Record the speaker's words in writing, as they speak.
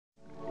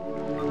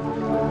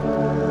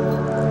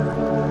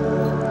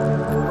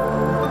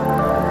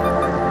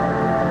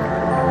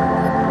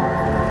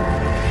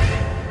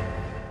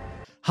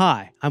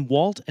Hi, I'm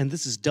Walt, and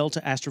this is Delta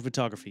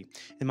Astrophotography.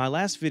 In my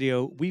last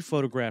video, we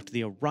photographed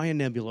the Orion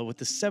Nebula with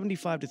the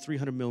 75 to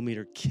 300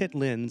 millimeter kit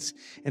lens,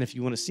 and if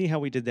you want to see how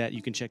we did that,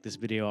 you can check this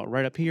video out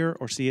right up here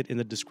or see it in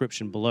the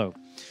description below.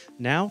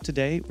 Now,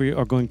 today, we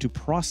are going to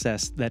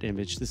process that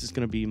image. This is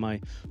going to be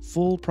my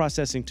full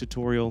processing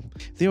tutorial.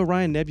 The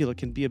Orion Nebula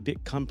can be a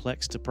bit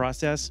complex to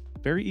process,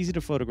 very easy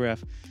to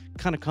photograph,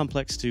 kind of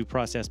complex to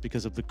process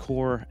because of the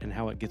core and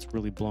how it gets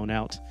really blown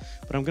out.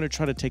 But I'm going to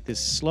try to take this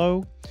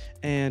slow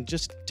and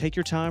just take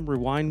your time,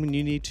 rewind when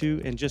you need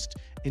to, and just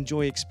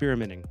enjoy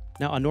experimenting.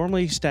 Now, I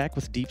normally stack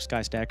with Deep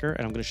Sky Stacker,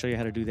 and I'm going to show you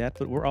how to do that,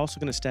 but we're also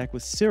going to stack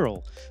with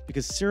Siril,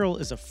 because Siril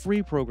is a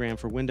free program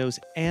for Windows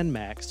and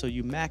Mac, so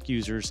you Mac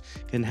users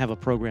can have a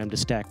program to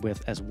stack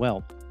with as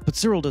well. But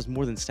Siril does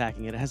more than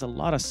stacking. It has a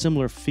lot of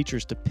similar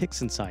features to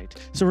PixInsight.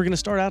 So we're going to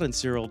start out in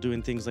Siril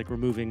doing things like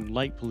removing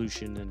light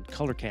pollution and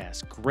color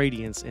cast,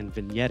 gradients, and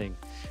vignetting,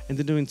 and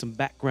then doing some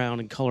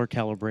background and color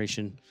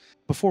calibration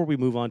before we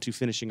move on to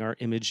finishing our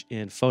image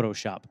in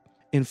Photoshop.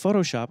 In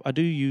Photoshop, I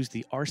do use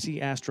the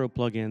RC Astro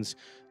plugins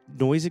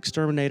Noise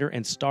Exterminator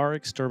and Star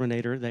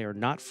Exterminator. They are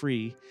not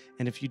free,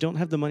 and if you don't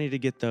have the money to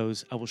get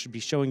those, I will be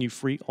showing you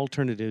free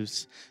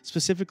alternatives.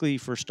 Specifically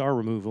for star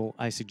removal,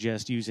 I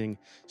suggest using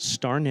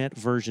StarNet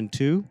version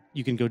 2.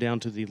 You can go down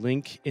to the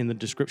link in the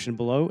description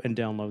below and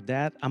download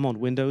that. I'm on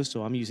Windows,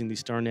 so I'm using the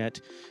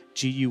StarNet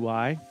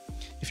GUI.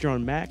 If you're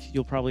on Mac,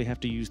 you'll probably have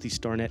to use the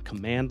StarNet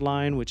command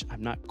line, which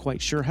I'm not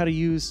quite sure how to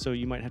use, so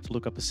you might have to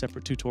look up a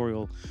separate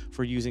tutorial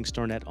for using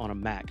StarNet on a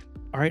Mac.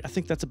 All right, I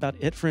think that's about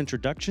it for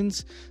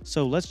introductions.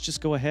 So let's just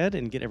go ahead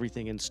and get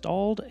everything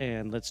installed,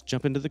 and let's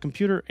jump into the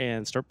computer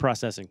and start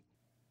processing.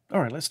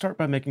 All right, let's start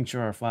by making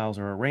sure our files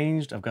are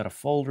arranged. I've got a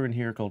folder in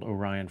here called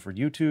Orion for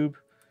YouTube.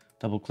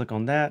 Double click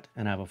on that,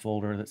 and I have a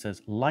folder that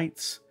says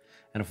lights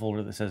and a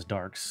folder that says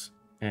darks.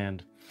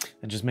 And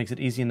it just makes it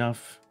easy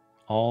enough.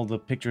 All the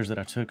pictures that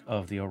I took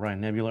of the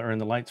Orion Nebula are in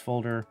the lights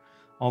folder.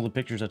 All the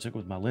pictures I took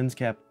with my lens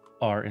cap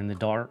are in the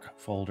dark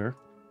folder.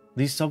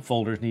 These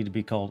subfolders need to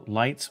be called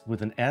lights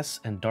with an S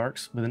and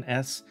darks with an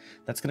S.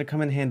 That's going to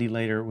come in handy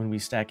later when we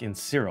stack in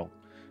Siril.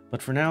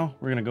 But for now,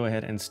 we're going to go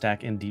ahead and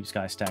stack in Deep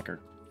Sky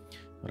Stacker.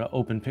 Go to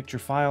Open Picture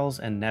Files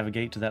and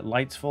navigate to that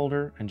lights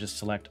folder and just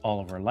select all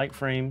of our light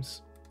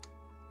frames.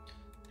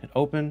 Hit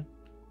Open.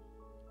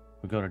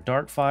 We go to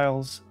Dark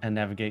Files and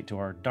navigate to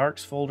our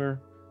Darks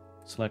folder.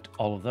 Select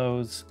all of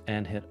those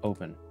and hit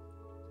Open.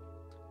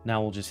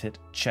 Now we'll just hit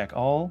Check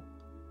All,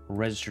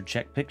 Register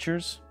Check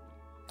Pictures,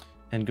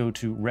 and go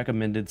to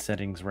recommended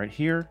settings right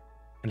here.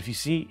 And if you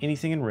see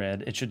anything in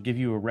red, it should give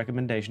you a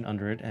recommendation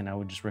under it, and I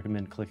would just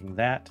recommend clicking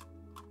that.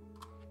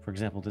 For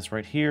example, this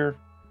right here,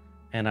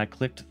 and I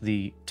clicked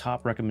the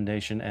top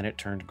recommendation and it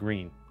turned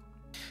green.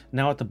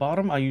 Now at the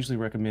bottom, I usually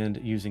recommend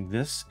using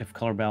this if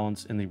color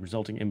balance in the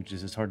resulting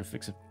images is hard to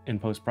fix in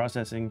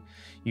post-processing.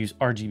 Use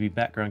RGB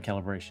background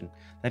calibration.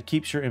 That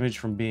keeps your image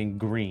from being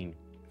green.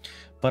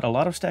 But a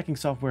lot of stacking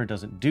software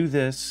doesn't do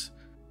this.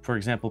 For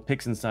example,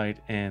 PixInsight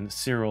and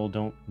Siril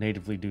don't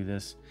natively do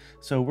this.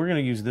 So we're going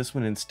to use this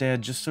one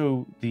instead, just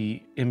so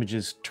the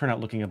images turn out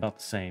looking about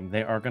the same.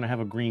 They are going to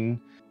have a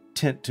green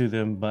tint to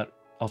them, but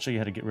I'll show you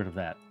how to get rid of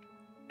that.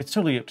 It's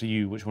totally up to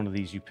you which one of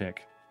these you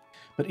pick.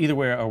 But either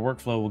way, our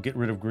workflow will get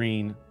rid of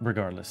green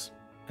regardless.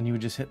 And you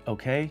would just hit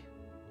OK,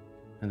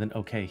 and then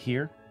OK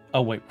here.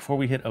 Oh wait, before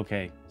we hit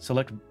OK,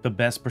 select the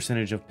best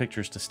percentage of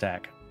pictures to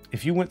stack.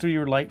 If you went through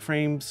your light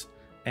frames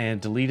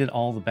and deleted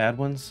all the bad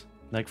ones,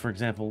 like for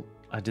example,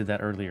 I did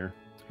that earlier.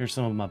 Here's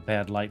some of my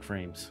bad light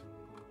frames.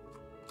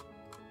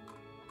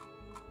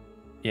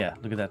 Yeah,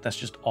 look at that. That's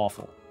just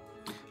awful.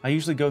 I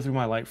usually go through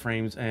my light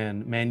frames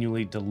and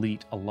manually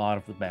delete a lot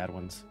of the bad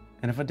ones.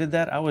 And if I did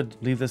that, I would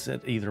leave this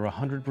at either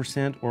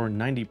 100% or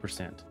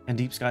 90%. And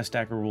Deep Sky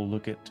Stacker will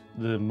look at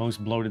the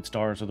most bloated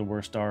stars or the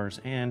worst stars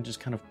and just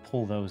kind of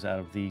pull those out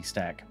of the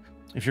stack.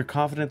 If you're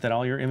confident that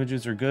all your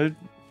images are good,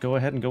 go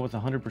ahead and go with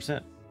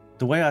 100%.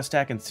 The way I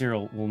stack in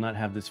Siril will not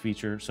have this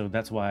feature, so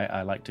that's why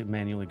I like to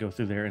manually go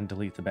through there and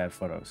delete the bad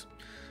photos.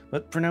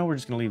 But for now, we're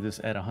just going to leave this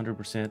at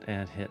 100%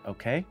 and hit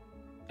OK.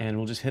 And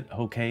we'll just hit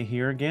OK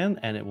here again,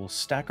 and it will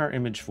stack our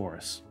image for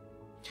us.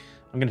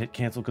 I'm going to hit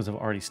Cancel because I've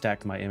already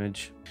stacked my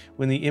image.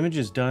 When the image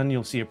is done,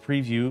 you'll see a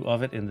preview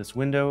of it in this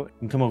window. You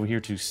can come over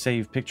here to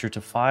Save Picture to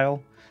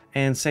File,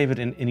 and save it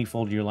in any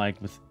folder you like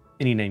with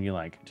any name you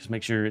like. Just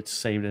make sure it's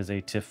saved as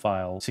a TIFF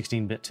file,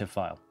 16-bit TIFF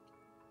file.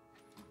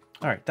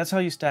 All right, that's how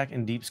you stack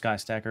in Deep Sky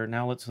Stacker.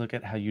 Now let's look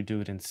at how you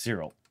do it in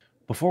Siril.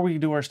 Before we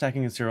do our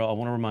stacking in Siril, I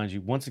want to remind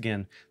you once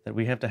again that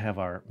we have to have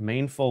our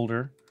main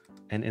folder,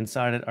 and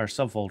inside it are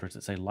subfolders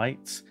that say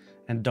lights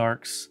and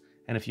darks.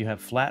 And if you have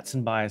flats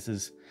and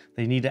biases,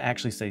 they need to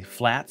actually say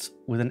flats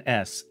with an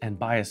S and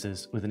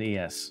biases with an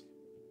ES.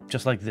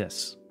 Just like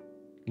this.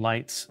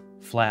 Lights,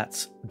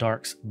 flats,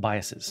 darks,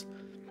 biases.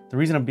 The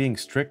reason I'm being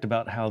strict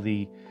about how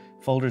the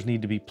folders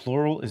need to be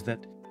plural is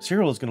that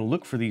Siril is going to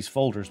look for these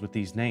folders with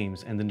these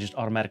names and then just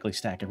automatically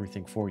stack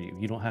everything for you.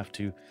 You don't have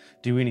to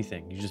do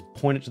anything. You just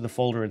point it to the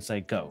folder and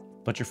say go.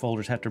 But your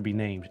folders have to be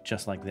named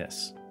just like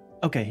this.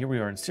 Okay, here we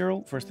are in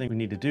Siril. First thing we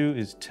need to do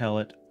is tell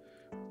it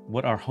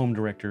what our home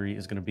directory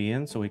is going to be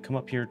in. So we come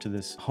up here to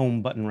this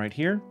home button right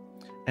here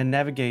and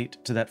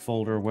navigate to that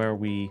folder where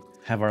we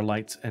have our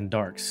lights and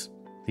darks,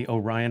 the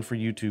Orion for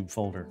YouTube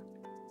folder.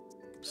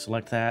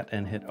 Select that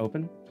and hit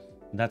open.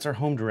 That's our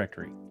home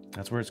directory.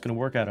 That's where it's going to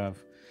work out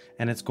of.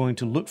 And it's going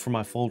to look for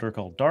my folder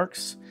called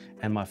darks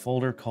and my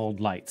folder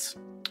called lights.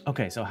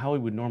 Okay, so how we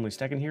would normally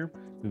stack in here,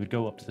 we would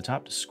go up to the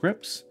top to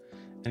scripts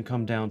and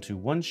come down to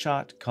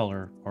one-shot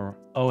color or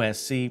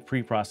OSC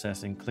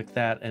pre-processing. Click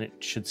that and it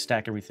should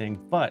stack everything.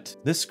 But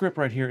this script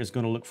right here is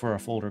going to look for a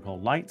folder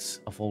called lights,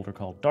 a folder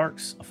called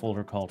darks, a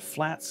folder called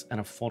flats, and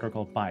a folder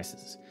called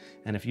biases.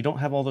 And if you don't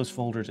have all those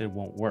folders, it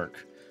won't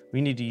work. We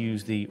need to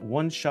use the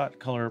one-shot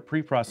color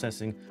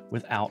pre-processing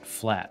without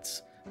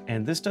flats.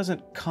 And this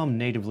doesn't come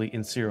natively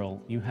in Siril.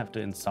 You have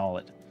to install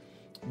it.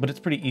 But it's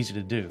pretty easy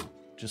to do.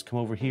 Just come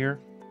over here,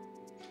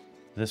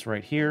 this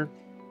right here,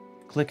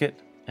 click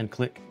it, and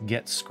click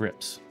Get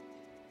Scripts.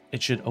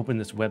 It should open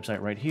this website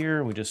right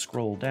here. We just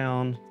scroll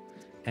down,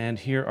 and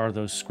here are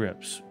those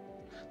scripts.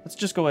 Let's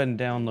just go ahead and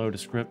download a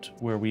script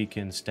where we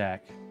can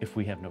stack. If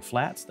we have no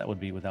flats, that would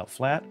be without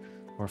flat,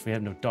 or if we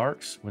have no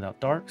darks,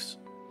 without darks,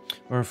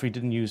 or if we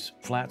didn't use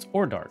flats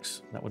or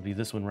darks, that would be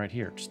this one right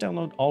here. Just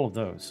download all of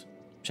those.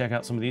 Check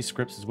out some of these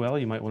scripts as well.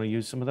 You might want to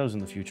use some of those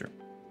in the future.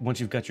 Once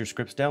you've got your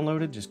scripts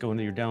downloaded, just go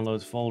into your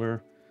downloads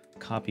folder,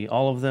 copy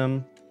all of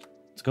them.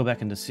 Let's go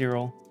back into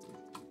Siril.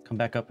 Come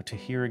back up to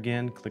here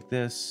again, click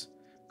this,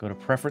 go to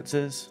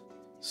Preferences,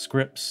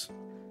 Scripts,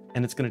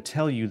 and it's going to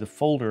tell you the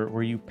folder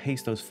where you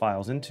paste those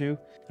files into.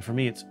 And for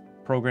me, it's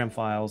Program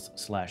Files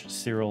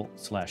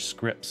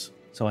 /Siril/Scripts.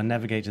 So I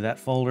navigate to that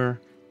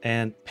folder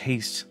and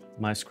paste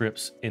my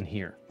scripts in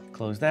here.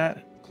 Close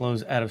that,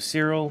 close out of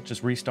Siril,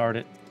 just restart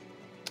it.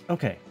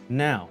 Okay,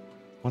 now,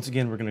 once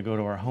again, we're going to go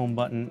to our Home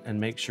button and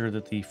make sure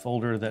that the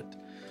folder that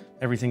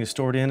everything is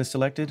stored in is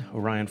selected.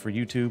 Orion for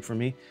YouTube for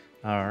me.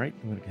 All right,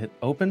 I'm going to hit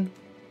Open.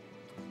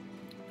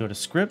 Go to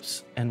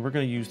Scripts, and we're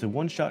going to use the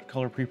one-shot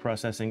color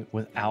pre-processing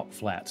without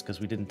flats because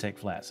we didn't take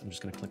flats. I'm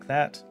just going to click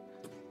that,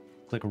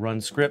 click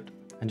Run Script,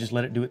 and just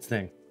let it do its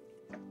thing.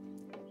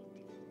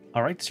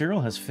 All right,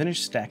 Siril has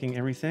finished stacking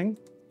everything.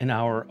 In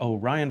our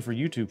Orion for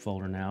YouTube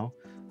folder now,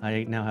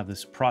 I now have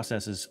this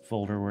processes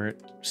folder where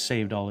it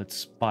saved all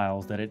its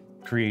files that it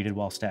created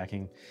while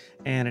stacking,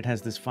 and it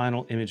has this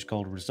final image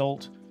called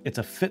result. It's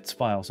a FITS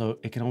file, so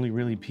it can only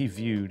really be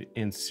viewed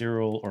in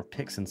Siril or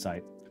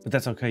PixInsight. But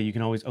that's okay, you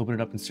can always open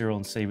it up in Siril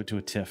and save it to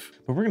a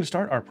TIFF. But we're going to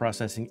start our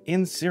processing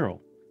in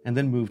Siril and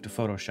then move to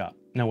Photoshop.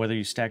 Now, whether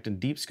you stacked in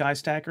Deep Sky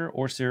Stacker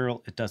or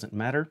Siril, it doesn't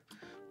matter.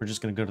 We're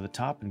just going to go to the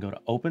top and go to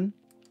Open.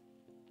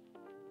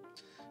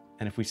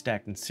 And if we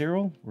stacked in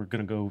Siril, we're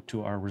going to go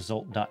to our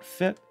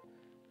result.fit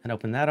and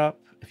open that up.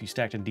 If you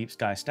stacked in Deep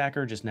Sky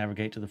Stacker, just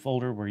navigate to the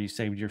folder where you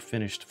saved your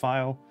finished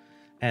file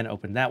and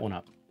open that one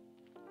up.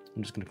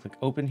 I'm just going to click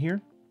Open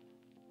here.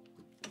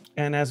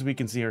 And as we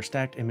can see, our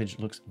stacked image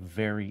looks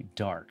very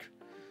dark.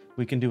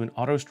 We can do an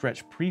auto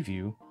stretch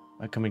preview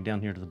by coming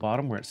down here to the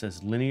bottom where it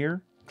says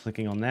linear,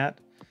 clicking on that.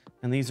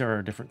 And these are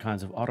our different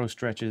kinds of auto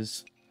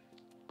stretches.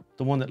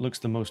 The one that looks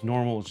the most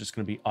normal is just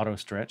going to be auto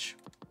stretch.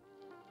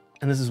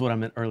 And this is what I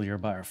meant earlier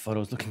by our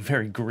photos looking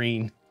very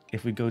green.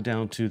 If we go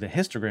down to the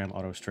histogram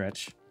auto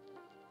stretch,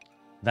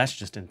 that's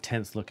just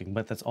intense looking,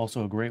 but that's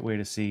also a great way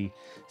to see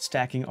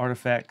stacking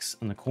artifacts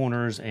in the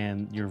corners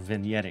and your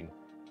vignetting.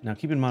 Now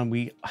keep in mind,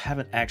 we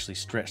haven't actually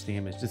stretched the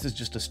image. This is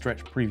just a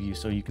stretch preview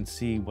so you can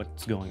see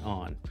what's going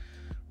on.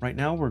 Right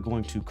now we're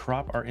going to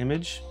crop our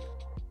image.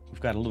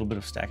 We've got a little bit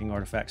of stacking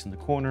artifacts in the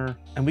corner,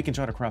 and we can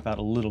try to crop out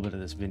a little bit of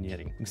this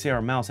vignetting. You can see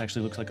our mouse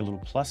actually looks like a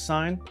little plus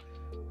sign.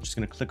 I'm just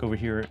gonna click over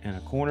here in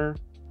a corner,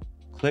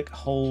 click,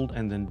 hold,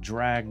 and then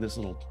drag this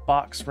little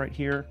box right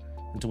here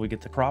until we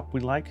get the crop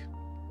we like.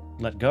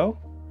 Let go,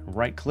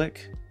 right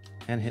click,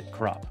 and hit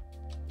crop.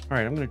 All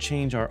right, I'm going to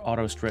change our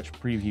auto stretch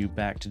preview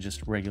back to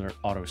just regular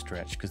auto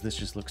stretch because this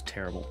just looks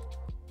terrible.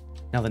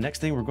 Now the next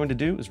thing we're going to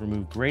do is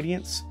remove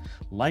gradients,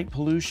 light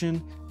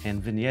pollution,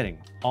 and vignetting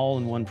all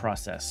in one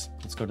process.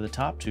 Let's go to the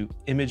top to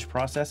image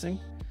processing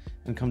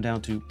and come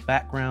down to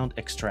background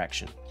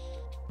extraction.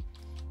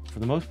 For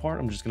the most part,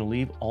 I'm just going to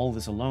leave all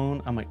this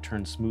alone. I might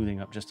turn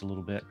smoothing up just a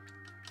little bit.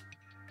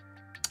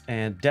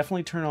 And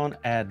definitely turn on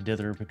add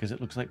dither because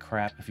it looks like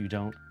crap if you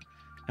don't.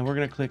 And we're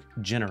going to click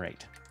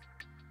generate.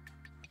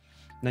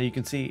 Now you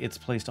can see it's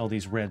placed all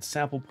these red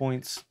sample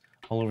points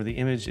all over the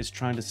image. It's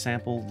trying to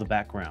sample the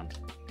background.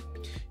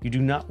 You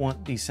do not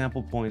want these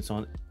sample points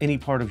on any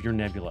part of your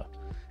nebula.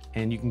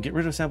 And you can get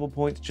rid of sample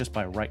points just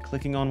by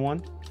right-clicking on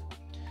one.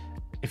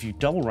 If you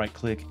double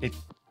right-click, it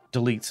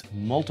deletes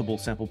multiple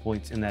sample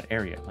points in that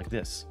area, like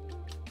this.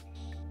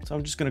 So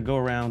I'm just going to go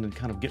around and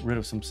kind of get rid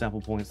of some sample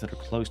points that are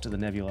close to the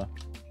nebula.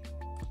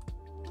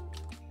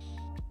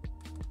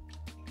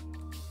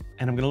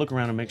 And I'm going to look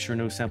around and make sure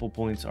no sample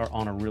points are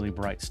on a really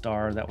bright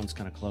star. That one's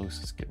kind of close.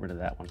 Let's get rid of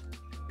that one.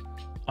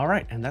 All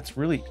right, and that's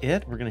really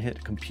it. We're going to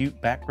hit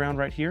compute background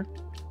right here.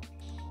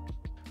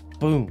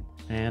 Boom,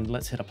 and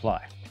let's hit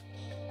apply.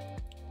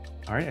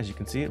 All right, as you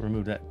can see, it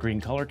removed that green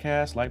color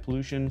cast, light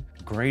pollution,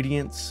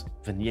 gradients,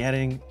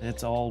 vignetting.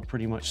 It's all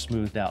pretty much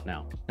smoothed out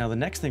now. Now, the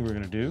next thing we're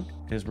gonna do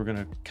is we're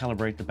gonna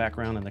calibrate the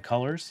background and the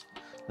colors.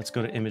 Let's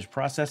go to image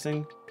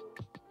processing,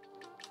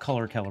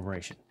 color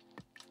calibration.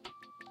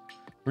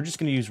 We're just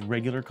gonna use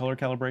regular color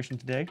calibration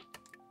today.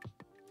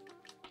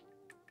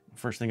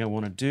 First thing I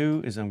wanna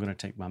do is I'm gonna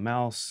take my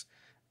mouse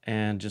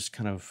and just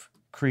kind of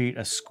create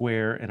a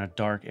square in a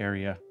dark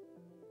area.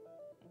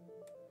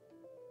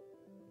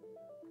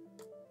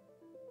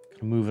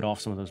 Move it off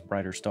some of those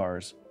brighter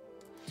stars.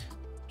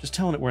 Just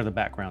telling it where the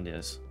background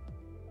is.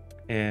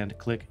 And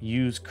click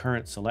Use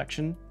Current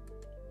Selection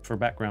for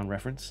background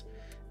reference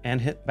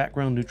and hit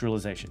Background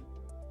Neutralization.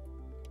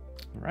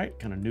 All right,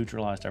 kind of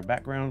neutralized our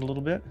background a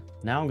little bit.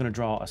 Now I'm going to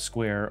draw a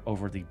square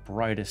over the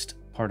brightest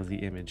part of the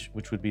image,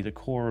 which would be the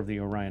core of the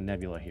Orion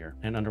Nebula here.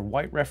 And under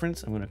White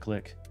Reference, I'm going to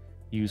click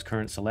Use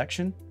Current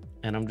Selection,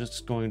 and I'm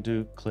just going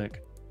to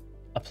click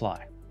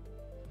Apply.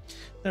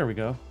 There we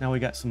go. Now we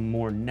got some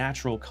more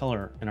natural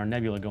color in our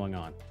nebula going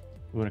on.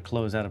 We're going to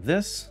close out of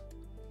this.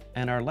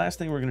 And our last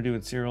thing we're going to do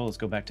in Siril is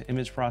go back to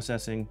image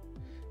processing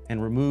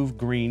and remove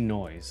green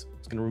noise.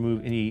 It's going to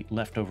remove any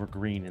leftover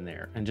green in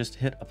there and just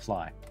hit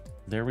apply.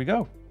 There we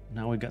go.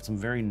 Now we've got some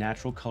very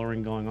natural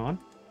coloring going on.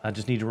 I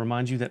just need to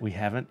remind you that we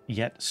haven't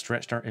yet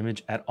stretched our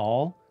image at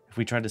all. If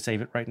we tried to save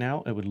it right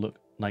now, it would look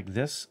like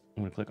this.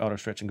 I'm going to click auto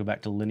stretch and go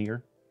back to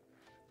linear.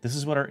 This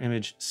is what our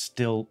image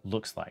still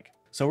looks like.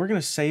 So we're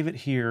going to save it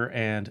here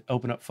and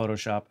open up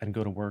Photoshop and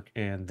go to work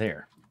in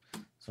there.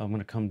 So I'm going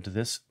to come to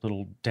this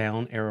little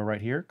down arrow right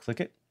here, click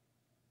it.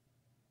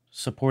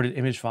 Supported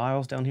image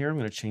files down here, I'm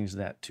going to change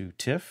that to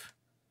TIFF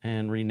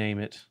and rename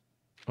it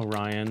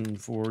Orion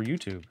for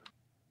YouTube.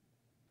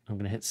 I'm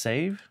going to hit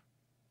save.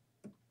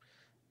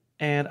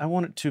 And I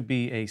want it to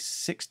be a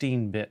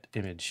 16-bit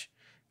image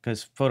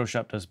because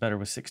Photoshop does better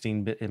with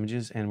 16-bit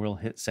images, and we'll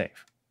hit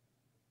save.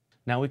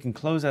 Now we can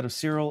close out of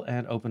Siril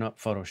and open up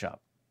Photoshop.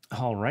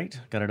 All right,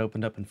 got it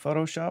opened up in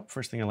Photoshop.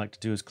 First thing I like to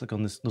do is click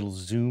on this little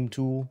zoom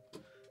tool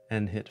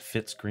and hit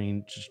fit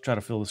screen. Just try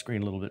to fill the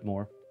screen a little bit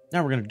more.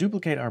 Now we're going to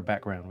duplicate our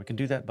background. We can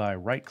do that by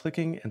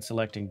right-clicking and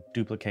selecting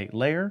duplicate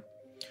layer,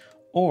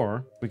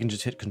 or we can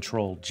just hit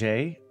Control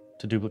J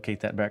to duplicate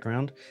that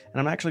background.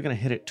 And I'm actually going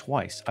to hit it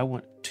twice. I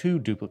want 2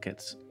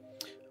 duplicates.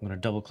 I'm going to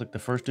double-click the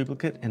first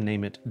duplicate and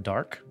name it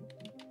dark.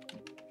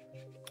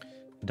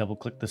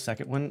 Double-click the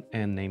second one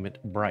and name it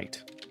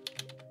bright.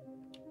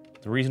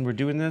 The reason we're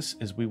doing this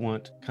is we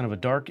want kind of a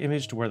dark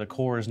image to where the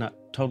core is not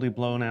totally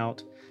blown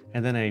out,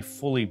 and then a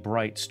fully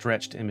bright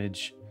stretched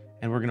image,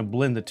 and we're going to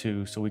blend the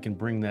two so we can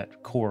bring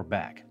that core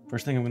back.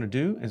 First thing I'm going to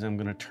do is I'm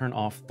going to turn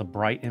off the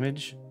bright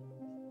image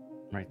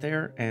right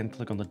there and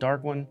click on the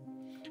dark one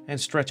and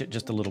stretch it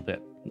just a little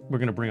bit. We're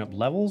going to bring up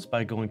levels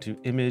by going to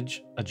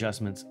Image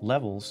Adjustments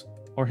Levels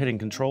or hitting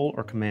Control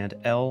or Command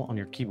L on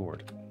your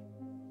keyboard.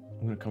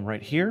 I'm going to come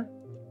right here.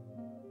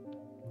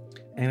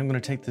 And I'm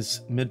going to take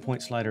this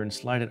midpoint slider and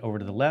slide it over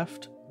to the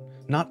left.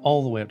 Not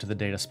all the way up to the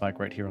data spike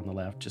right here on the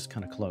left, just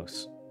kind of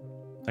close.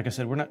 Like I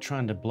said, we're not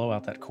trying to blow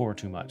out that core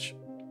too much.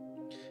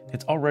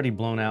 It's already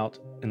blown out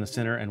in the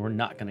center and we're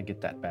not going to get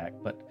that back,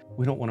 but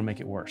we don't want to make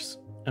it worse.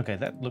 Okay,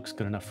 that looks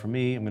good enough for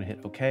me. I'm going to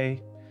hit OK.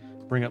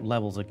 Bring up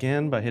levels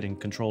again by hitting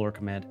Control or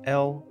Command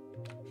L.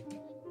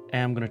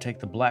 And I'm going to take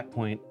the black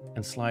point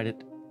and slide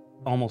it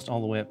almost all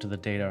the way up to the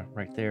data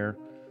right there.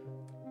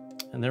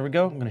 And there we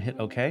go. I'm going to hit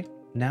OK.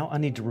 Now I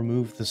need to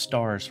remove the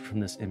stars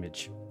from this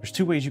image. There's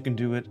 2 ways you can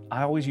do it.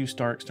 I always use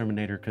Star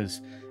Exterminator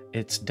because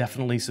it's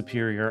definitely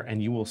superior, and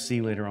you will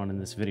see later on in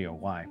this video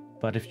why.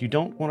 But if you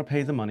don't want to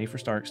pay the money for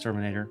Star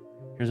Exterminator,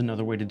 here's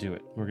another way to do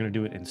it. We're going to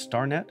do it in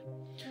StarNet,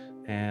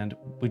 and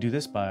we do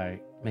this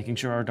by making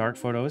sure our dark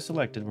photo is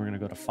selected. We're going to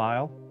go to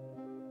File,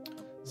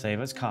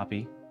 Save as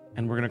Copy,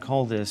 and we're going to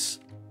call this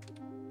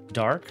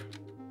Dark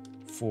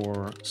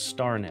for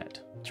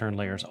StarNet. Turn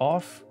layers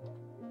off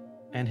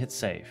and hit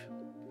Save.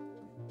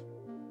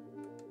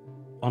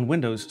 On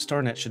Windows,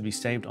 StarNet should be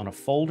saved on a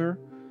folder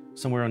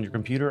somewhere on your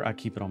computer. I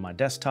keep it on my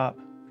desktop.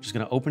 I'm just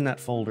going to open that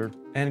folder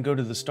and go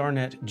to the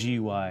StarNet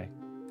GUI.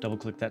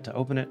 Double-click that to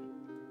open it.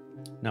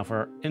 Now for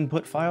our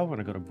input file, we're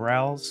going to go to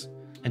Browse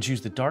and choose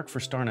the Dark for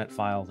StarNet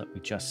file that we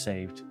just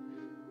saved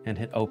and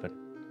hit Open.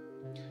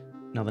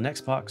 Now the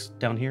next box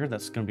down here,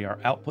 that's going to be our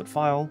output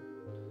file,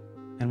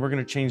 and we're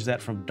going to change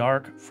that from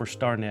Dark for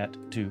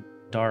StarNet to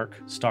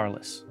Dark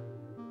Starless.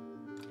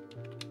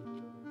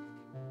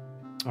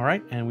 All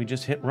right, and we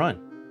just hit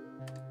Run.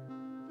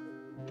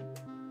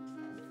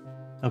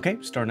 Okay,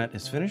 StarNet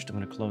is finished. I'm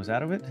going to close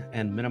out of it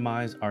and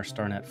minimize our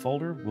StarNet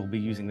folder. We'll be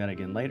using that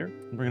again later.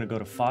 We're going to go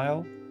to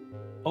File,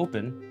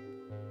 Open,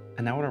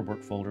 and now in our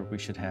work folder we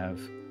should have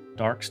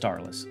Dark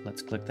Starless.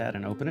 Let's click that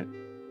and open it.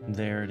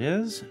 There it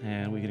is,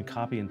 and we can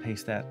copy and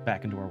paste that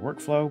back into our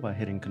workflow by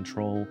hitting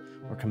Control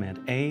or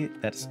Command A,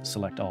 that's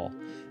select all,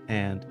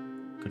 and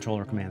Control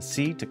or Command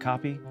C to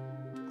copy.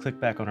 Click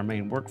back on our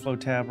main workflow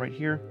tab right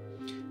here,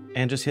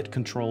 and just hit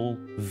Control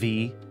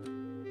V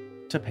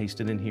to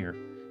paste it in here.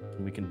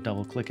 And we can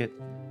double click it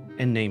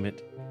and name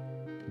it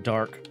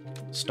Dark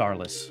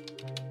Starless.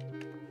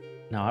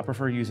 Now I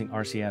prefer using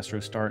RC Astro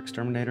Star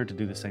Exterminator to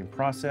do the same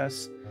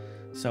process,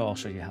 so I'll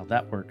show you how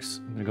that works.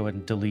 I'm gonna go ahead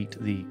and delete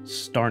the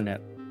StarNet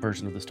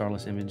version of the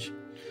starless image.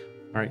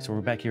 All right, so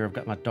we're back here. I've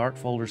got my dark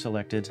folder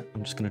selected.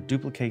 I'm just gonna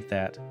duplicate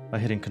that by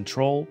hitting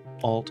Control,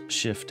 Alt,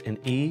 Shift, and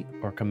E,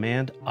 or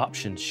Command,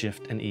 Option,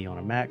 Shift, and E on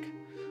a Mac.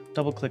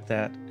 Double click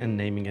that and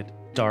naming it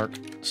Dark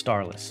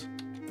Starless.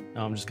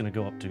 Now I'm just gonna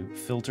go up to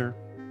Filter,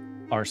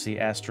 RC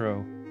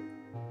Astro,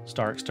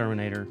 Star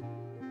Exterminator,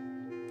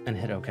 and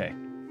hit OK.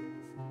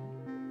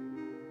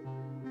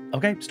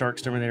 Okay, Star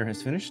Exterminator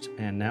has finished,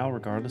 and now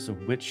regardless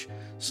of which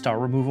star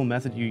removal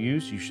method you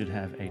use, you should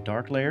have a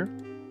dark layer,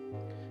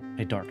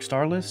 a dark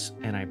starless,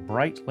 and a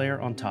bright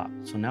layer on top.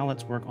 So now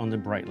let's work on the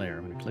bright layer.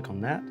 I'm going to click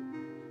on that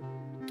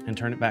and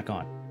turn it back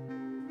on.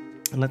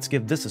 And let's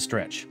give this a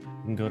stretch.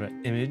 You can go to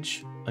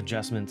Image,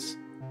 Adjustments,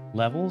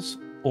 Levels,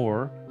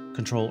 or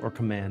Control or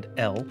Command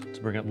L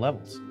to bring up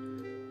levels.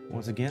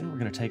 Once again, we're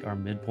going to take our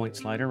midpoint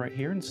slider right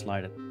here and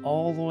slide it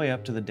all the way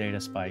up to the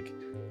data spike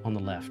on the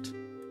left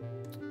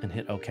and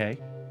hit OK.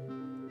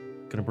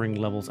 Going to bring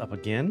levels up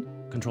again,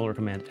 Control or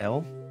Command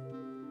L,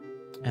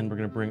 and we're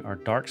going to bring our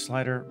dark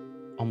slider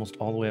almost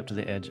all the way up to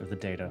the edge of the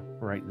data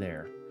right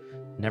there.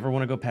 Never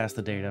want to go past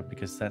the data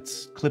because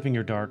that's clipping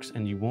your darks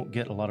and you won't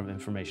get a lot of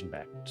information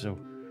back. So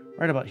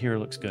right about here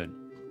looks good.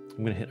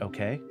 I'm going to hit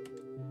OK.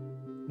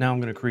 Now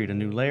I'm going to create a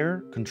new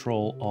layer,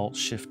 Control, Alt,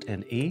 Shift,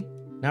 and E.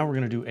 Now we're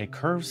going to do a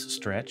curves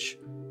stretch.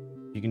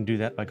 You can do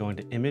that by going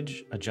to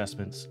Image,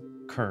 Adjustments,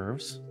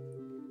 Curves,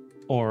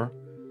 or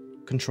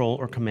Control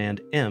or Command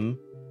M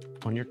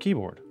on your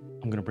keyboard.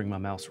 I'm going to bring my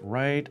mouse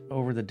right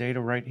over the data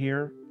right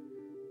here.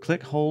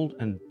 Click, hold,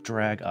 and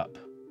drag up.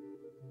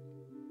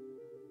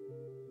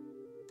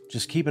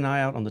 Just keep an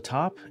eye out on the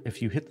top.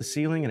 If you hit the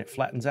ceiling and it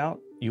flattens out,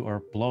 you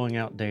are blowing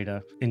out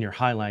data in your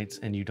highlights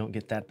and you don't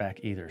get that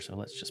back either. So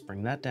let's just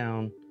bring that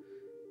down.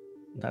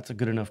 That's a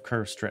good enough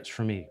curve stretch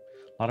for me.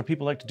 A lot of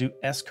people like to do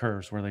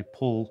S-curves where they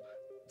pull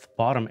the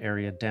bottom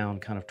area down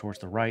kind of towards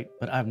the right,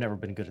 but I've never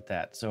been good at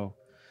that. So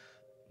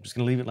I'm just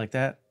going to leave it like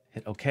that,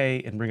 hit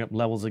OK, and bring up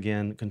levels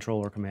again,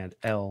 Control or Command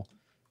L,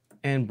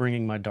 and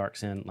bringing my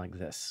darks in like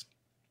this.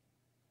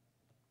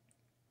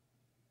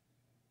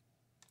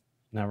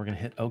 Now we're going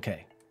to hit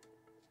OK.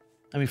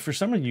 I mean, for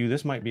some of you,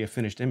 this might be a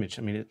finished image.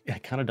 I mean,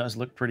 it kind of does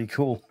look pretty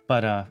cool,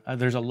 but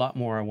there's a lot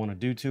more I want to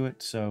do to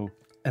it. So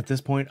at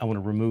this point, I want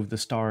to remove the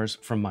stars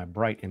from my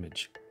bright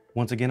image.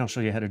 Once again, I'll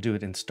show you how to do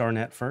it in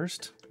StarNet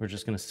first. We're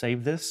just going to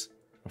save this,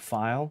 a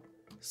file,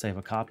 save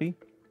a copy.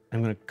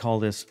 I'm going to call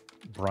this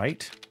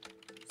Bright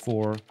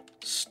for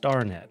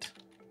StarNet.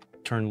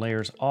 Turn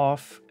layers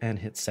off and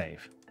hit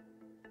save.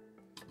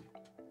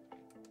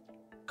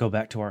 Go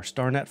back to our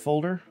StarNet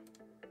folder.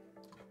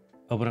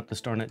 Open up the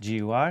StarNet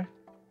GUI.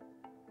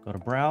 Go to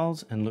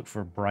Browse and look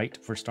for Bright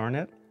for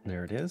StarNet.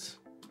 There it is.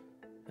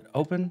 Hit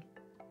Open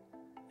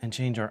and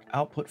change our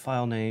output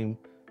file name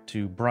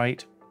to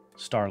Bright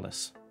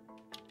Starless.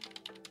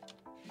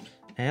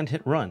 And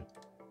hit Run.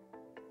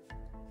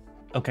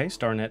 Okay,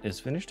 StarNet is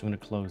finished. I'm going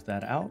to close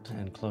that out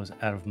and close it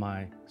out of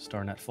my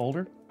StarNet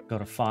folder. Go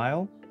to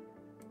File,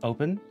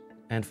 Open,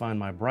 and find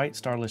my Bright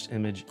Starless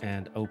image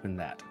and open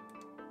that.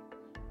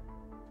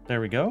 There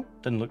we go.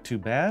 Doesn't look too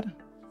bad.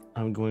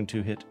 I'm going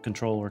to hit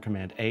Control or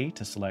Command A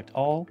to select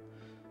all,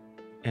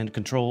 and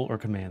Control or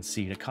Command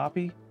C to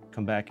copy.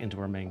 Come back into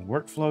our main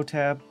workflow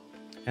tab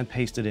and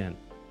paste it in. I'm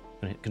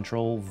going to hit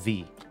Control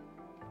V.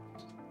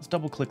 Let's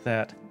double click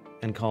that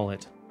and call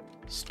it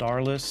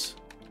Starless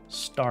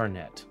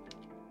StarNet.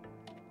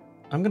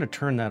 I'm going to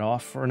turn that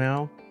off for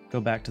now,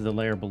 go back to the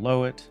layer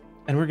below it,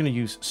 and we're going to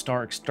use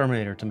Star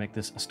Exterminator to make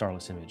this a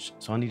starless image.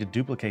 So I need to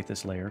duplicate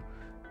this layer.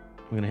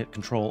 I'm going to hit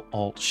Control,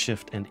 Alt,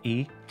 Shift, and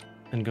E,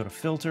 and go to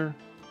Filter,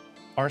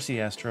 RC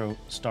Astro,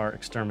 Star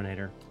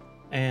Exterminator,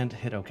 and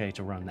hit OK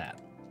to run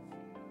that.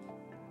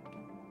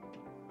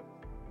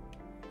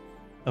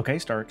 Okay,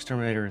 Star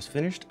Exterminator is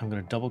finished. I'm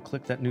going to double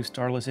click that new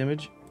starless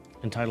image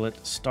and title it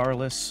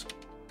Starless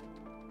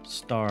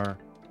Star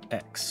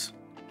X.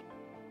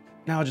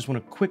 Now I just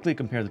want to quickly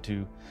compare the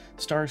two,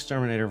 Star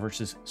Exterminator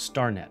versus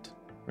StarNet.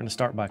 We're going to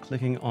start by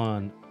clicking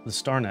on the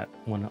StarNet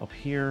one up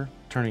here,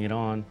 turning it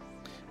on,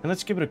 and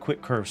let's give it a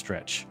quick curve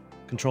stretch.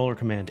 Control or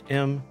Command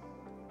M,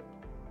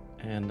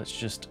 and let's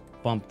just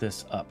bump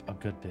this up a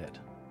good bit.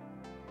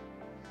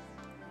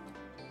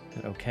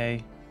 Hit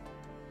OK.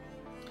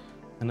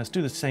 And let's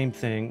do the same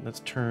thing.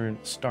 Let's turn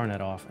StarNet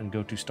off and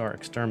go to Star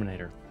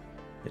Exterminator.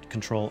 Hit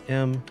Control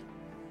M,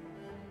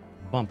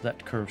 bump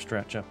that curve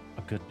stretch up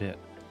a good bit,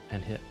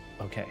 and hit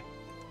OK.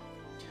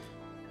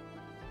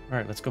 All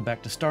right, let's go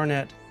back to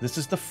StarNet. This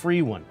is the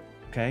free one,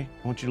 okay?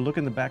 I want you to look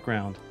in the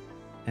background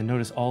and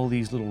notice all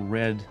these little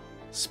red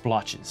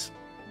splotches.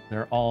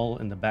 They're all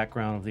in the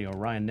background of the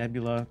Orion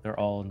Nebula. They're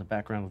all in the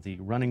background of the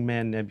Running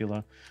Man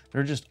Nebula.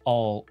 They're just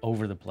all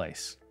over the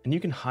place. And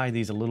you can hide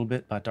these a little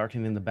bit by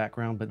darkening the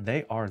background, but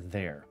they are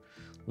there.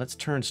 Let's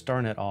turn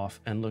StarNet off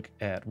and look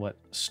at what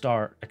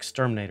Star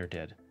Exterminator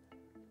did.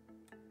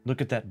 Look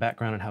at that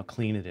background and how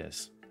clean it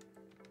is.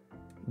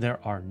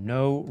 There are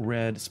no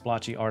red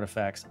splotchy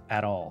artifacts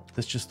at all.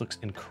 This just looks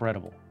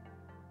incredible.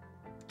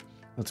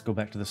 Let's go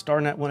back to the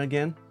StarNet one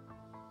again.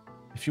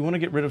 If you want to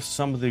get rid of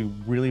some of the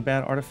really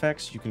bad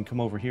artifacts, you can come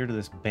over here to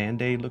this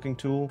Band-Aid looking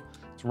tool.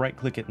 Let's right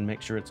click it and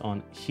make sure it's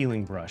on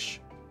Healing Brush.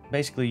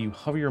 Basically, you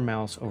hover your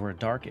mouse over a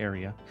dark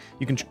area.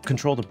 You can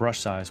control the brush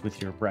size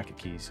with your bracket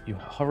keys. You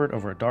hover it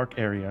over a dark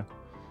area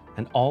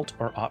and Alt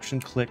or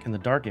Option click in the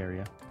dark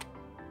area.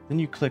 Then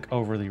you click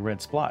over the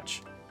red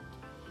splotch.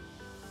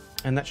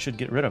 And that should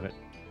get rid of it.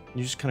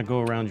 You just kind of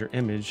go around your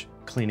image,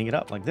 cleaning it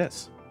up like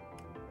this.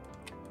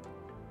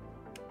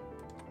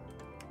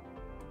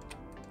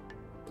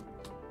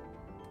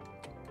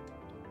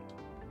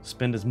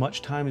 Spend as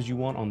much time as you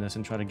want on this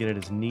and try to get it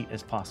as neat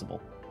as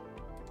possible.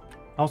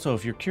 Also,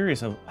 if you're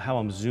curious of how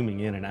I'm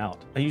zooming in and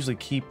out, I usually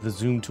keep the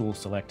zoom tool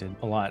selected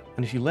a lot.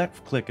 And if you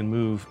left click and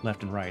move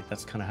left and right,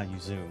 that's kind of how you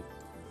zoom.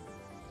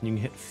 You can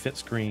hit fit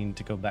screen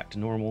to go back to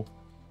normal,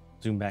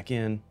 zoom back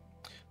in.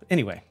 But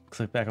anyway,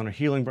 click back on a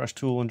healing brush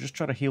tool and just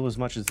try to heal as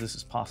much as this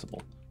is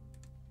possible.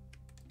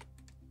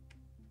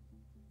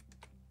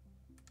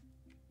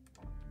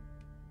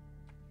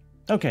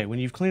 Okay, when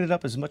you've cleaned it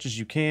up as much as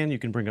you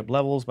can bring up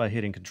levels by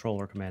hitting Control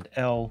or Command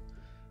L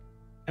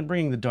and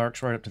bringing the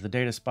darks right up to the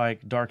data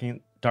spike,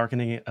 darkening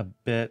it a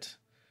bit,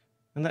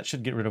 and that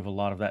should get rid of a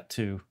lot of that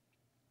too.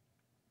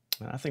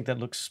 I think that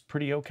looks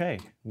pretty okay.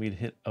 We'd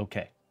hit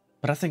OK.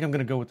 But I think I'm going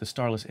to go with the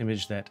starless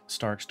image that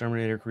Star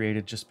Exterminator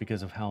created just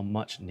because of how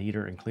much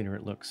neater and cleaner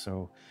it looks.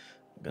 So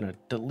I'm going to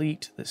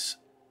delete this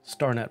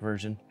StarNet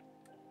version.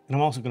 And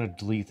I'm also going to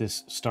delete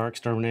this Star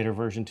Exterminator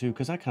version too,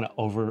 because I kind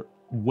of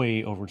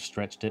way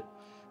overstretched it.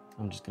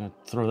 I'm just going to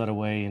throw that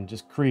away and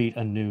just create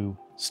a new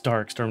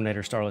Star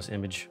Exterminator starless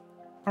image.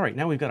 All right,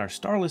 now we've got our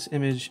starless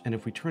image, and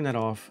if we turn that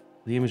off,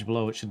 the image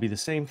below it should be the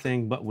same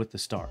thing, but with the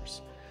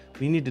stars.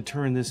 We need to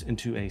turn this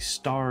into a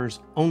stars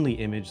only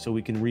image so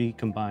we can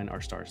recombine our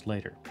stars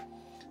later.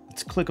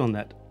 Let's click on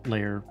that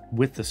layer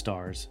with the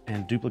stars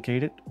and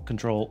duplicate it,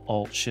 Control,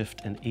 Alt,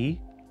 Shift, and E.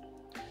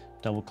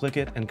 Double click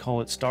it and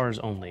call it stars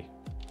only.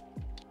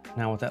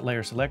 Now with that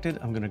layer selected,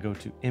 I'm going to go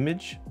to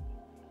Image,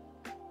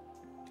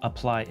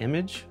 Apply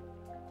Image,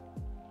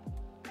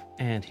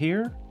 and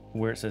here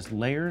where it says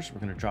Layers,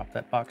 we're going to drop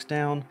that box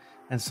down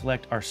and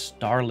select our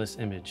starless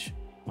image.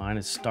 Mine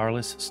is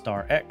Starless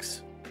Star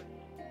X.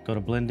 Go to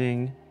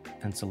Blending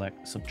and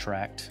select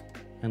Subtract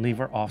and leave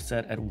our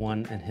offset at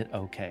 1 and hit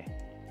OK.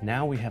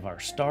 Now we have our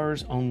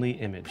stars only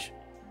image.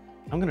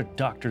 I'm going to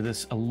doctor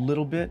this a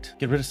little bit,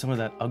 get rid of some of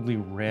that ugly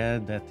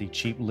red that the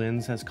cheap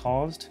lens has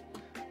caused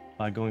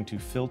by going to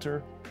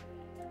Filter,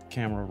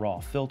 Camera Raw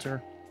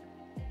Filter.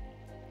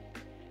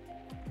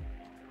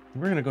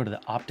 We're going to go to the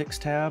Optics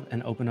tab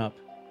and open up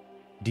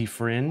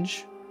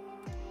Defringe.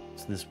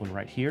 It's this one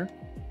right here.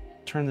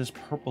 Turn this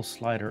purple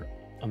slider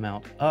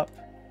amount up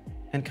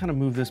and kind of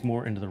move this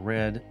more into the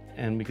red,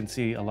 and we can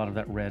see a lot of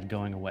that red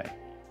going away.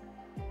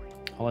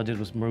 All I did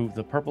was move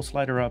the purple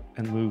slider up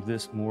and move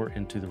this more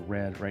into the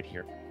red right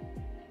here.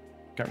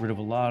 Got rid of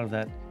a lot of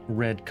that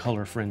red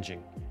color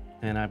fringing,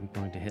 and I'm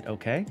going to hit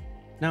OK.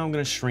 Now I'm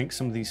going to shrink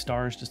some of these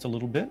stars just a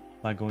little bit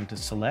by going to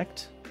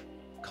Select,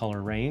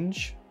 Color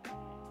Range,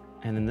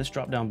 and in this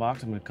drop-down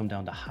box I'm going to come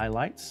down to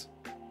Highlights,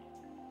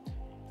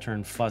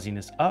 turn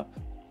fuzziness up,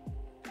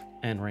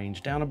 and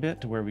range down a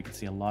bit to where we can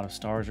see a lot of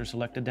stars are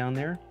selected down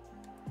there,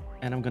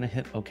 and I'm going to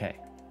hit OK.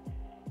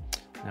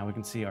 Now we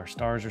can see our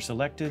stars are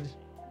selected.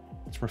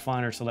 Let's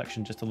refine our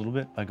selection just a little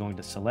bit by going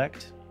to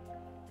Select,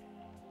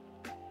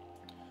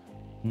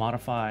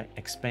 Modify,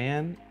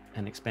 Expand,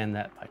 and expand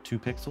that by 2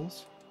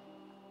 pixels.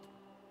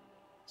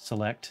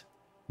 Select,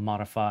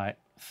 Modify,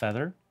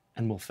 Feather,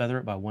 and we'll feather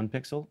it by 1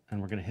 pixel,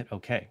 and we're going to hit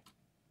OK.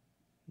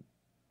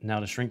 Now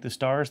to shrink the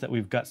stars that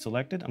we've got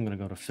selected, I'm going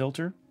to go to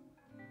Filter,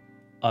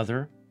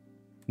 Other,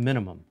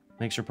 Minimum.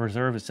 Make sure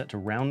Preserve is set to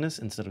roundness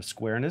instead of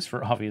squareness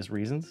for obvious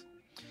reasons.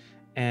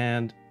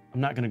 And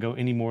I'm not going to go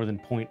any more than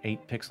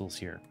 0.8 pixels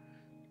here.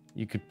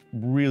 You could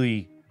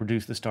really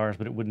reduce the stars,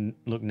 but it wouldn't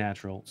look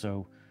natural.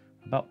 So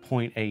about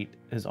 0.8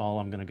 is all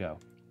I'm going to go.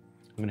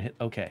 I'm going to hit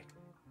OK.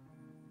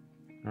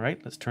 All right,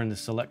 let's turn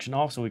this selection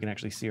off so we can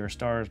actually see our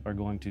stars by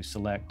going to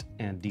Select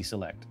and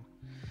Deselect.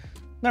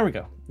 There we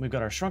go. We've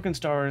got our shrunken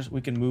stars.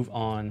 We can move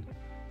on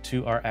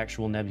to our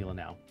actual nebula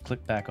now.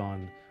 Click back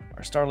on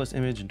our starless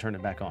image and turn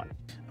it back on.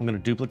 I'm going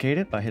to duplicate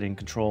it by hitting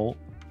Control,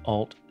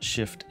 Alt,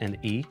 Shift, and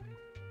E.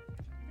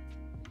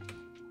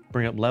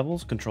 Bring up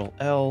levels, Control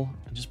L,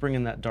 and just bring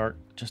in that dark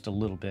just a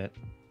little bit.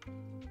 There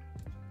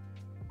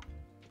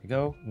we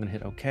go. I'm going to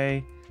hit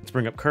OK. Let's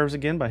bring up curves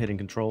again by hitting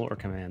Control or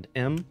Command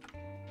M.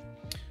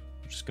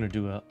 I'm just going to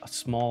do a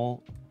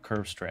small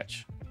curve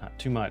stretch. Not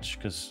too much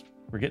because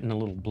we're getting a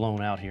little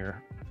blown out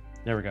here.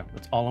 There we go.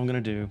 That's all I'm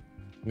going to do.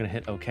 I'm going to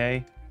hit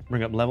OK.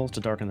 Bring up levels to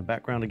darken the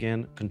background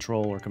again.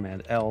 Control or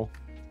Command L.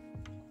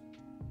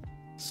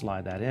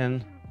 Slide that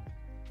in.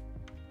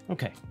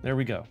 Okay, there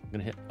we go. I'm going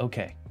to hit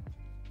OK.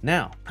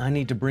 Now, I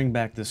need to bring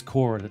back this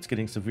core that's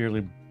getting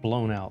severely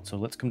blown out. So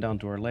let's come down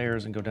to our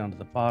layers and go down to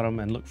the bottom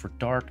and look for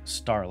Dark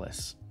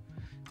Starless.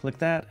 Click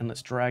that and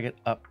let's drag it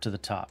up to the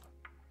top.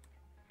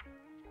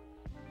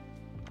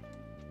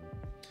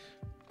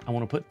 I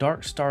want to put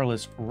dark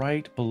starless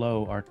right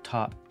below our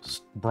top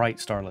bright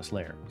starless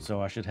layer.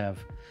 So I should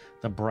have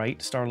the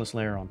bright starless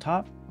layer on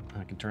top.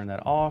 I can turn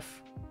that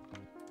off.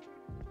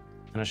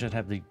 And I should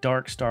have the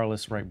dark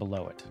starless right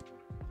below it.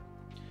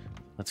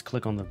 Let's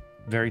click on the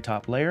very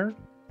top layer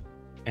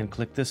and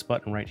click this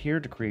button right here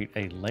to create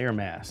a layer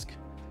mask.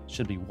 It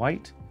should be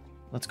white.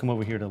 Let's come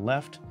over here to the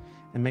left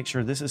and make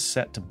sure this is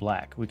set to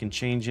black. We can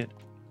change it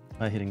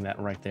by hitting that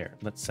right there.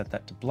 Let's set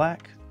that to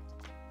black.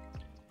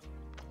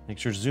 Make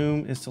sure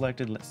zoom is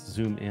selected. Let's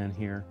zoom in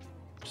here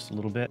just a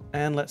little bit.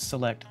 And let's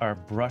select our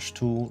brush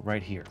tool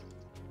right here.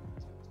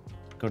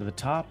 Go to the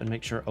top and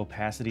make sure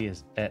opacity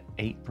is at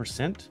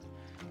 8%.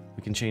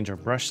 We can change our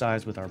brush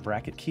size with our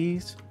bracket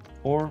keys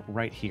or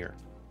right here.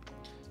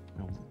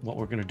 Now, what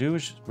we're going to do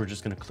is we're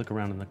just going to click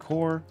around in the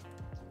core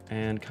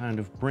and kind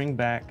of bring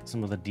back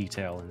some of the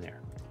detail in there.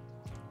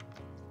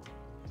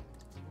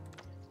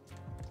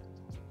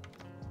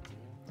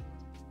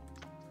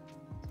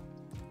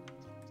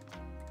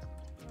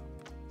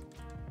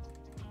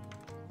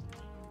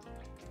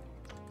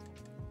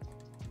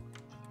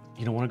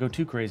 You don't want to go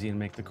too crazy and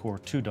make the core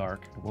too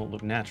dark. It won't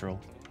look natural.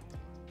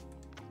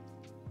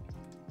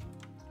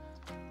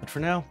 But for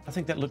now, I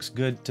think that looks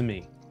good to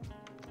me.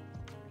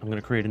 I'm going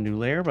to create a new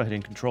layer by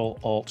hitting Control,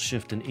 Alt,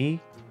 Shift, and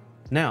E.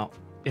 Now,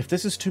 if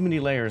this is too many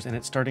layers and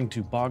it's starting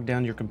to bog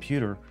down your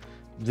computer,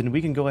 then we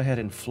can go ahead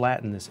and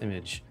flatten this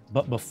image.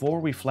 But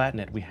before we flatten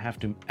it, we have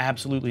to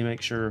absolutely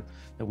make sure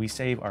that we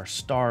save our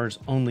stars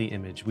only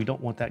image. We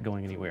don't want that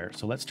going anywhere.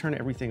 So let's turn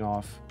everything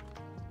off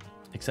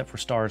except for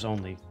stars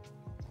only.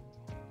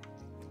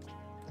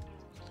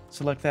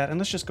 Select that and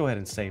let's just go ahead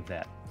and save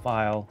that.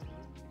 File,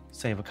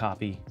 save a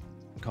copy,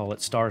 call it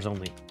stars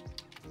only.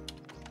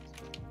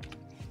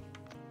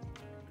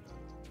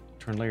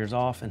 Turn layers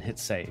off and hit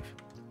save.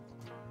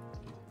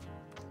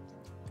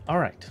 All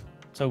right,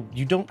 so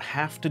you don't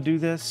have to do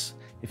this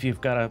if you've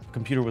got a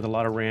computer with a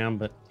lot of RAM,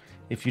 but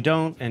if you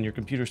don't and your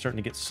computer's starting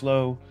to get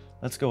slow,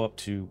 let's go up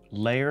to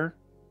layer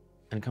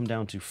and come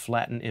down to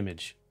flatten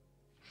image.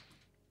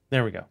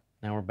 There we go.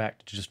 Now we're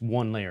back to just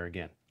one layer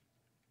again.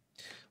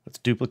 Let's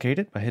duplicate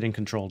it by hitting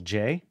Control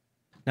J.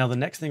 Now the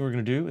next thing we're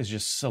going to do is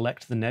just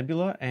select the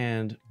nebula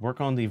and work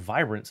on the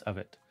vibrance of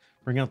it.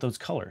 Bring out those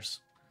colors.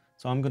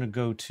 So I'm going to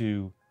go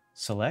to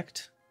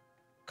Select,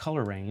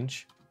 Color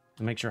Range,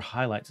 and make sure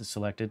Highlights is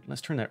selected.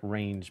 Let's turn that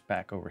range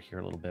back over here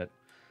a little bit.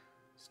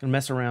 Just going to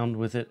mess around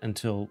with it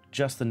until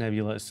just the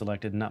nebula is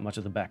selected, not much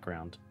of the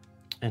background,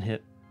 and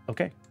hit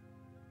OK.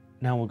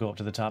 Now we'll go up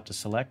to the top to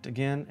select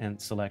again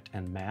and select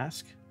and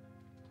mask.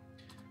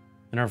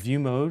 In our view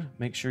mode,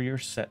 make sure you're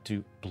set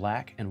to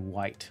black and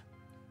white.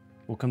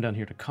 We'll come down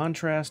here to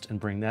contrast and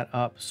bring that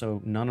up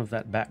so none of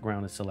that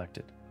background is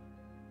selected.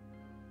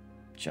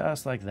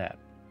 Just like that.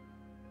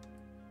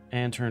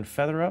 And turn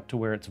feather up to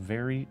where it's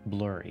very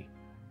blurry.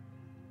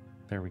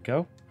 There we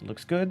go. It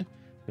looks good.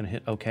 I'm going to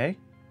hit OK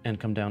and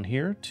come down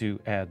here to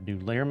add new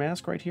layer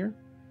mask right here.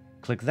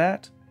 Click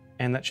that,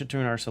 and that should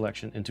turn our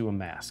selection into a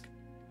mask.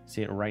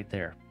 See it right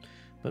there.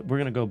 But we're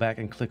going to go back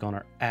and click on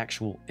our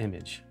actual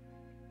image.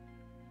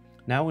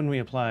 Now when we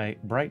apply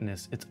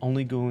brightness, it's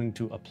only going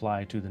to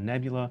apply to the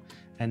nebula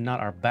and not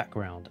our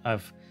background.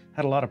 I've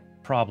had a lot of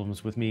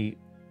problems with me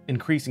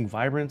increasing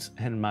vibrance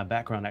and my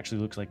background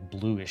actually looks like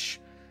bluish,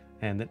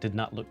 and that did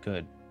not look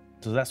good.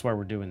 So that's why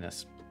we're doing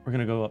this. We're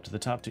going to go up to the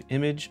top to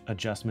Image,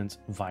 Adjustments,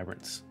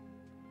 Vibrance.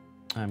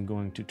 I'm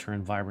going to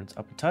turn vibrance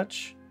up a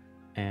touch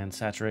and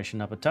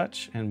saturation up a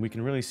touch, and we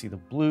can really see the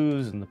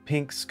blues and the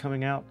pinks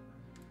coming out.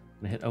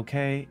 I'm going to hit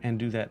OK and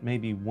do that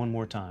maybe one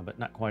more time, but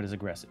not quite as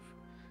aggressive.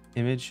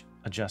 Image,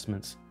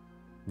 Adjustments,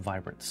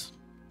 Vibrance.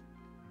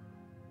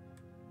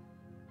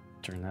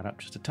 Turn that up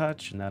just a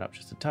touch and that up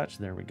just a touch.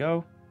 There we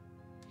go.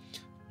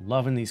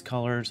 Loving these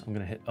colors. I'm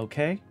going to hit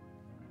OK.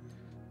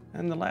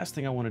 And the last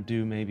thing I want to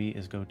do maybe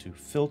is go to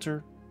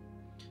Filter,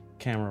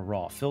 Camera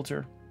Raw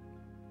Filter.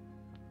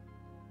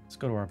 Let's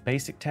go to our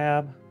Basic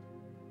tab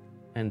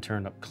and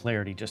turn up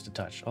Clarity just a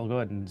touch. I'll go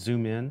ahead and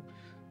zoom in,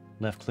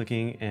 left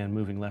clicking and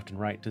moving left and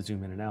right to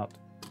zoom in and out.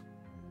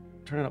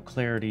 Turn up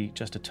Clarity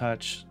just a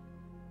touch.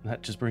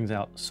 That just brings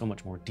out so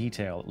much more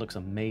detail. It looks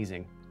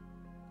amazing.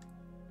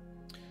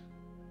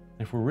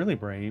 If we're really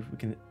brave, we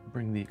can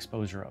bring the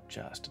exposure up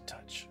just a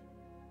touch.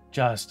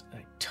 Just a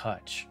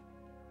touch.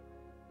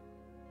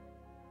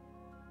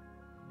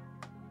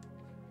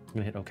 I'm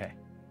gonna hit OK.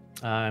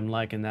 I'm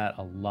liking that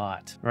a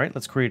lot. All right,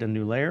 let's create a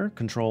new layer.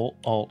 Control,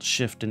 Alt,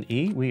 Shift, and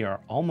E. We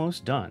are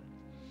almost done.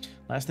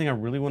 Last thing I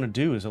really want to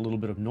do is a little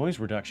bit of noise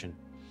reduction.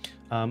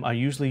 I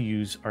usually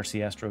use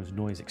RC Astro's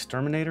Noise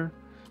Exterminator,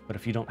 but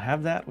if you don't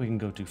have that, we can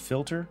go to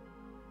Filter,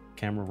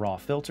 Camera Raw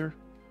Filter.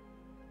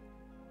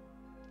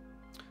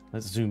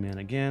 Let's zoom in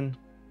again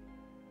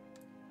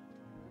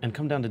and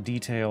come down to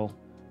Detail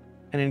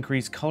and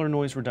increase Color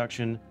Noise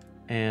Reduction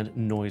and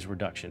Noise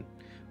Reduction.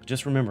 But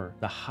just remember,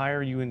 the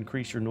higher you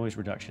increase your noise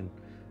reduction,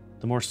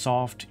 the more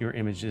soft your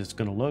image is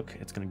going to look.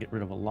 It's going to get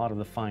rid of a lot of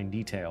the fine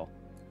detail.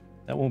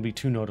 That won't be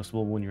too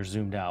noticeable when you're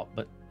zoomed out,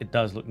 but it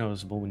does look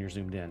noticeable when you're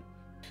zoomed in.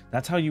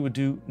 That's how you would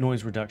do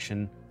noise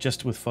reduction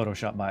just with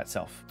Photoshop by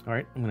itself. All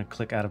right, I'm going to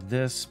click out of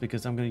this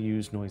because I'm going to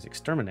use Noise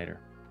Exterminator.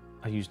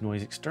 I use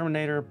Noise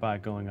Exterminator by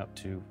going up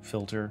to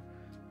Filter,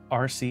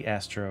 RC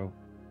Astro,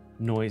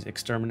 Noise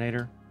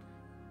Exterminator,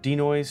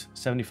 Denoise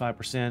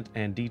 75%,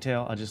 and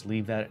Detail, I'll just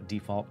leave that at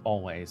default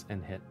always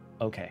and hit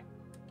OK.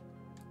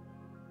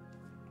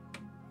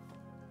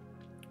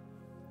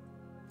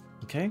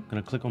 Okay, I'm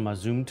going to click on my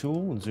zoom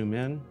tool and zoom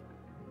in,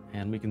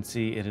 and we can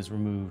see it has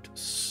removed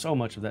so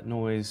much of that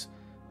noise,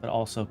 but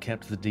also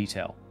kept the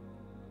detail.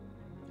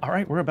 All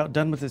right, we're about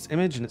done with this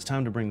image, and it's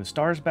time to bring the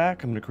stars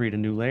back. I'm going to create a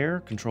new layer,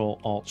 Control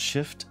Alt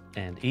Shift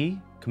and E,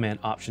 Command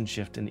Option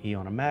Shift and E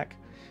on a Mac.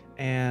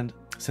 And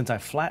since I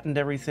flattened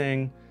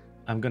everything,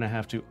 I'm going to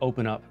have to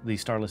open up the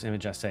starless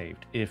image I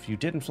saved. If you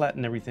didn't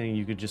flatten everything,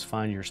 you could just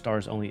find your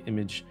stars only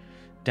image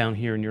down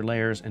here in your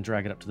layers and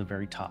drag it up to the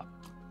very top.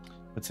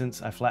 But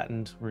since I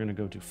flattened, we're going to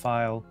go to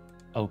File,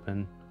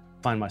 Open,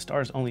 find my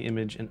stars only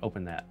image and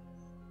open that.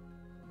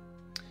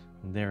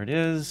 And there it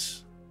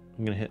is.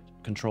 I'm going to hit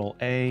Control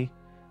A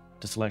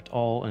to select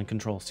all and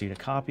Control C to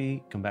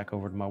copy. Come back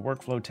over to my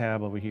workflow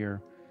tab over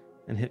here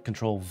and hit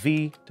Control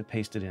V to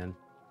paste it in.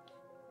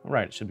 All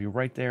right, it should be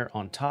right there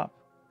on top.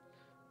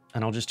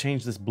 And I'll just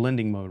change this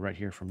blending mode right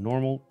here from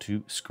normal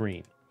to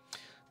screen.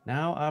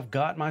 Now I've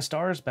got my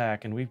stars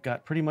back and we've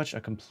got pretty much a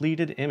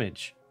completed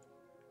image.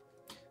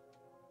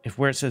 If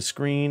where it says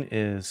screen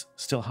is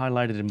still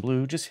highlighted in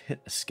blue, just hit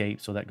escape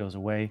so that goes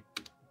away.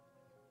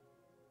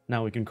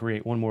 Now we can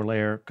create one more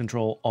layer,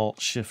 Control Alt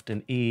Shift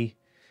and E,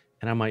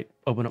 and I might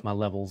open up my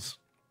levels,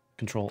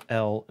 Control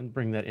L, and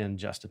bring that in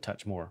just a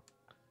touch more.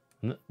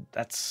 And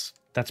that's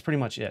pretty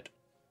much it.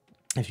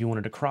 If you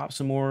wanted to crop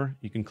some more,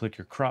 you can click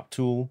your crop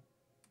tool.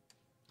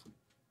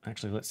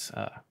 Actually, let's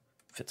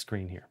fit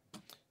screen here.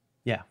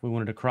 Yeah, if we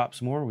wanted to crop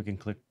some more, we can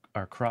click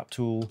our crop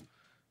tool,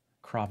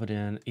 crop it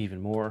in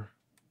even more.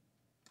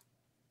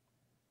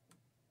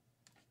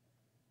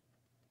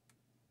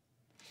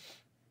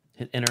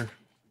 Hit enter.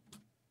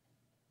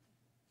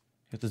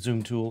 Hit the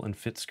zoom tool and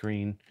fit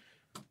screen.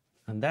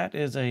 And that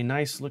is a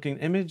nice looking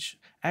image.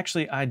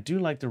 Actually, I do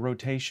like the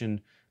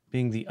rotation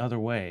being the other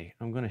way.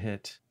 I'm going to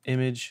hit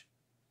image,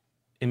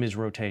 image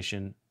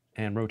rotation,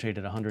 and rotate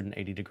it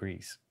 180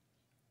 degrees.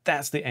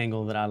 That's the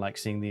angle that I like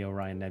seeing the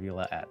Orion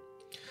Nebula at.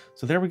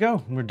 So there we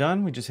go. We're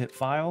done. We just hit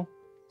File,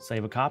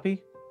 Save a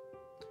Copy,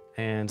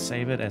 and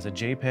save it as a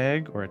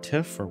JPEG or a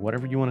TIFF or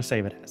whatever you want to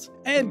save it as.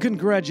 And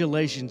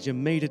congratulations, you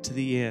made it to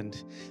the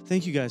end.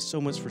 Thank you guys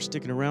so much for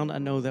sticking around. I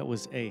know that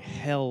was a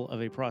hell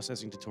of a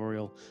processing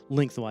tutorial,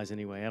 lengthwise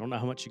anyway. I don't know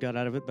how much you got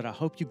out of it, but I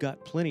hope you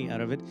got plenty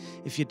out of it.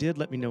 If you did,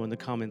 let me know in the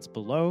comments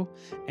below,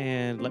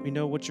 and let me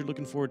know what you're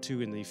looking forward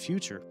to in the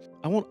future.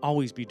 I won't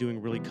always be doing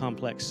really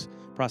complex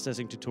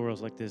processing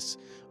tutorials like this.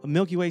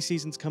 Milky Way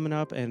season's coming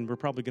up, and we're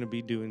probably going to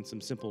be doing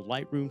some simple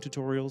Lightroom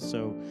tutorials,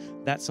 so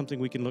that's something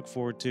we can look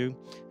forward to.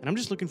 And I'm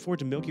just looking forward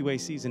to Milky Way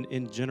season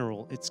in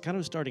general. It's kind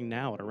of starting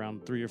now at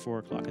around 3 or 4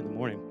 o'clock in the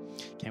morning.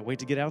 Can't wait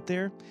to get out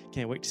there.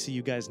 Can't wait to see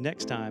you guys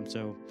next time.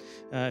 So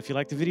if you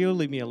like the video,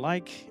 leave me a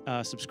like,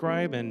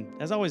 subscribe, and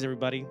as always,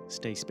 everybody,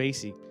 stay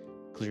spacey,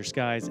 clear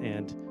skies,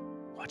 and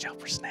watch out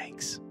for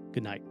snakes.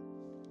 Good night.